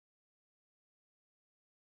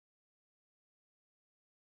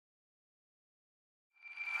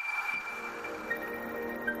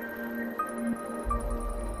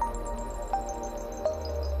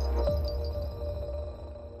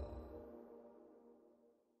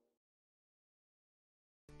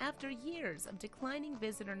After years of declining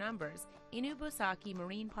visitor numbers, Inubosaki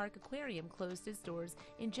Marine Park Aquarium closed its doors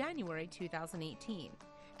in January 2018.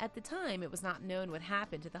 At the time, it was not known what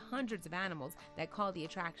happened to the hundreds of animals that called the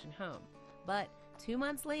attraction home. But 2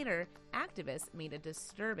 months later, activists made a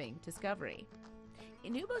disturbing discovery.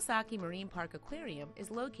 Inubosaki Marine Park Aquarium is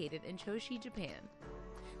located in Choshi, Japan.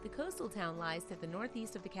 The coastal town lies to the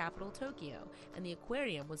northeast of the capital, Tokyo, and the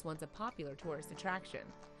aquarium was once a popular tourist attraction.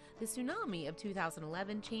 The tsunami of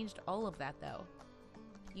 2011 changed all of that, though.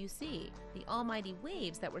 You see, the almighty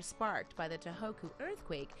waves that were sparked by the Tohoku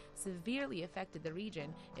earthquake severely affected the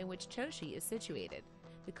region in which Choshi is situated.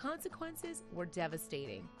 The consequences were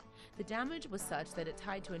devastating. The damage was such that it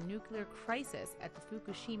tied to a nuclear crisis at the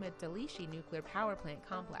Fukushima Daiichi nuclear power plant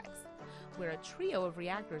complex, where a trio of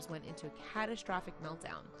reactors went into a catastrophic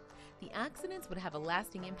meltdown. The accidents would have a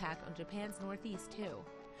lasting impact on Japan's northeast, too.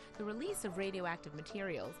 The release of radioactive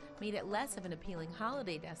materials made it less of an appealing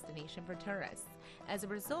holiday destination for tourists. As a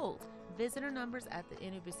result, visitor numbers at the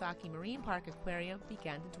Inubosaki Marine Park Aquarium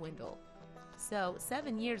began to dwindle. So,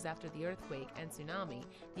 7 years after the earthquake and tsunami,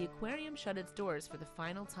 the aquarium shut its doors for the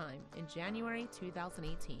final time in January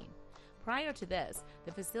 2018. Prior to this,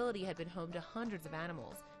 the facility had been home to hundreds of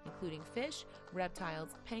animals, including fish,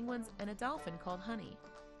 reptiles, penguins, and a dolphin called Honey.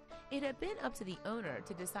 It had been up to the owner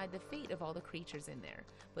to decide the fate of all the creatures in there,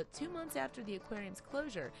 but 2 months after the aquarium's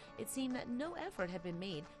closure, it seemed that no effort had been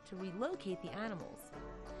made to relocate the animals.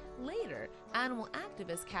 Later, animal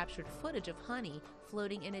activists captured footage of Honey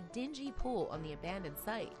floating in a dingy pool on the abandoned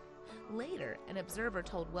site. Later, an observer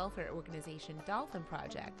told welfare organization Dolphin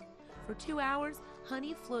Project, "For 2 hours,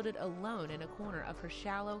 Honey floated alone in a corner of her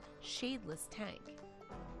shallow, shadeless tank."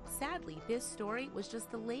 Sadly, this story was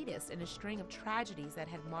just the latest in a string of tragedies that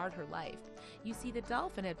had marred her life. You see, the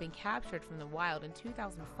dolphin had been captured from the wild in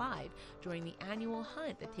 2005 during the annual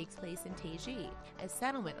hunt that takes place in Teiji, a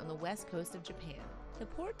settlement on the west coast of Japan. The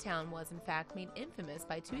port town was in fact made infamous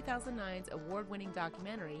by 2009's award-winning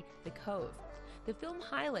documentary, The Cove. The film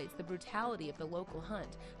highlights the brutality of the local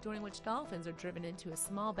hunt, during which dolphins are driven into a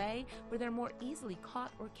small bay where they're more easily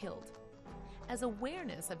caught or killed. As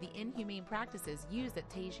awareness of the inhumane practices used at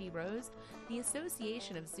Teiji rose, the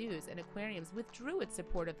Association of Zoos and Aquariums withdrew its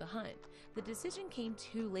support of the hunt. The decision came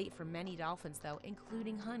too late for many dolphins, though,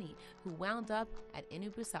 including Honey, who wound up at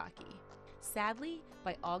Inubosaki. Sadly,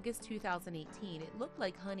 by August 2018, it looked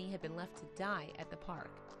like Honey had been left to die at the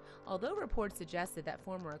park. Although reports suggested that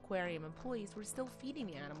former aquarium employees were still feeding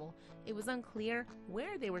the animal, it was unclear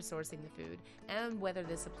where they were sourcing the food and whether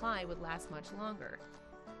the supply would last much longer.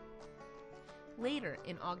 Later,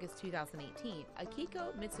 in August 2018,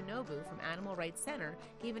 Akiko Mitsunobu from Animal Rights Center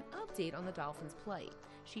gave an update on the dolphin's plight.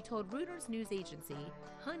 She told Reuters news agency,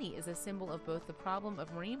 "Honey is a symbol of both the problem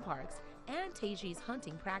of marine parks and Teiji's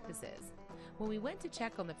hunting practices. When we went to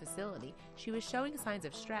check on the facility, she was showing signs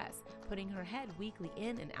of stress, putting her head weakly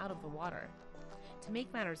in and out of the water." To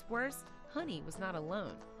make matters worse, Honey was not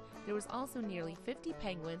alone. There was also nearly 50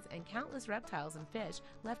 penguins and countless reptiles and fish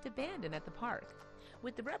left abandoned at the park.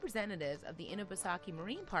 With the representatives of the Inubosaki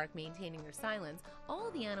Marine Park maintaining their silence, all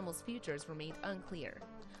the animals' futures remained unclear.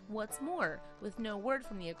 What's more, with no word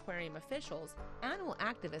from the aquarium officials, animal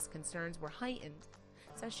activist concerns were heightened.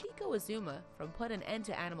 Sashiko Azuma from Put an End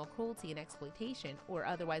to Animal Cruelty and Exploitation, or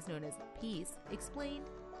otherwise known as PEACE, explained,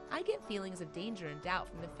 "I get feelings of danger and doubt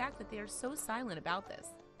from the fact that they are so silent about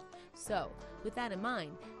this." So, with that in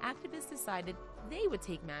mind, activists decided they would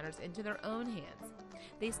take matters into their own hands.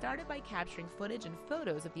 They started by capturing footage and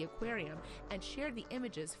photos of the aquarium and shared the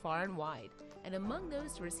images far and wide. And among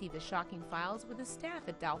those to receive the shocking files were the staff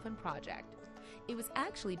at Dolphin Project. It was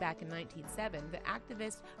actually back in 1907 that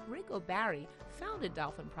activist Rick O'Barry founded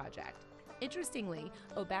Dolphin Project. Interestingly,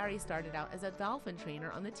 O'Barry started out as a dolphin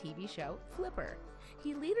trainer on the TV show Flipper.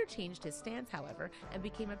 He later changed his stance, however, and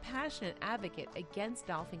became a passionate advocate against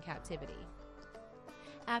dolphin captivity.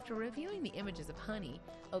 After reviewing the images of Honey,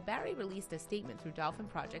 O'Barry released a statement through Dolphin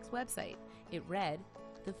Project's website. It read,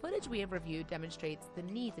 "The footage we have reviewed demonstrates the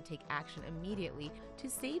need to take action immediately to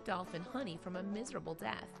save dolphin Honey from a miserable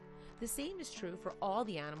death. The same is true for all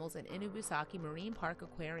the animals in Inubosaki Marine Park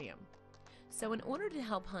Aquarium." So in order to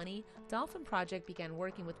help Honey, Dolphin Project began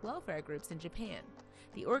working with welfare groups in Japan.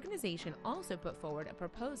 The organization also put forward a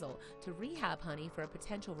proposal to rehab Honey for a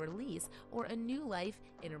potential release or a new life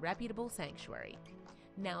in a reputable sanctuary.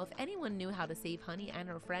 Now, if anyone knew how to save Honey and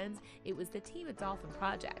her friends, it was the team at Dolphin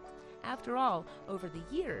Project. After all, over the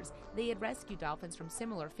years, they had rescued dolphins from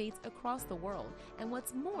similar fates across the world, and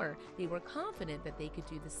what's more, they were confident that they could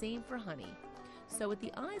do the same for Honey. So with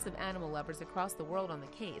the eyes of animal lovers across the world on the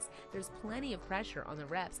case, there's plenty of pressure on the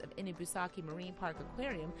reps of Inubusaki Marine Park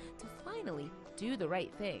Aquarium to finally do the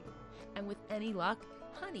right thing. And with any luck,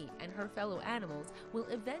 Honey and her fellow animals will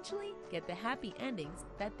eventually get the happy endings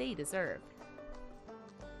that they deserve.